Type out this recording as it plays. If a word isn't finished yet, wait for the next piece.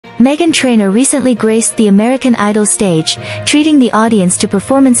Meghan Trainor recently graced the American Idol stage, treating the audience to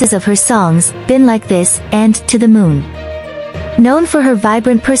performances of her songs, Been Like This, and To the Moon. Known for her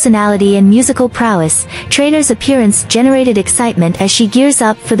vibrant personality and musical prowess, Trainor's appearance generated excitement as she gears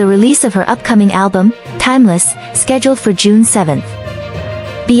up for the release of her upcoming album, Timeless, scheduled for June 7th.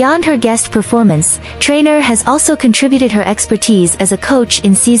 Beyond her guest performance, Trainor has also contributed her expertise as a coach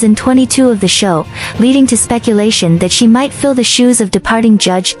in season 22 of the show, leading to speculation that she might fill the shoes of departing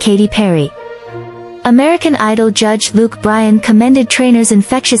judge Katy Perry. American Idol judge Bryan commended Trainor's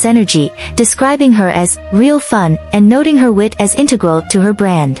infectious energy, describing her as real fun and noting her wit as integral to her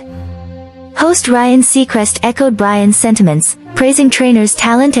brand. Host Ryan Seacrest echoed Bryan's sentiments, praising Trainor's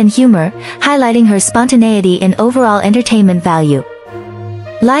talent and humor, highlighting her spontaneity and overall entertainment value.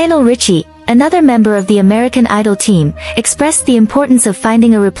 Lionel Richie, another member of the American Idol team, expressed the importance of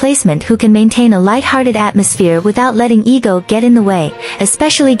finding a replacement who can maintain a light-hearted atmosphere without letting ego get in the way,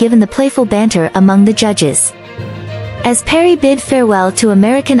 especially given the playful banter among the judges. As Perry bid farewell to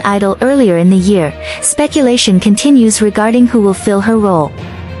American Idol earlier in the year, speculation continues regarding who will fill her role.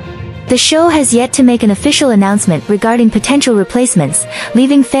 The show has yet to make an official announcement regarding potential replacements,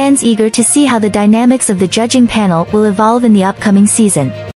 leaving fans eager to see how the dynamics of the judging panel will evolve in the upcoming season.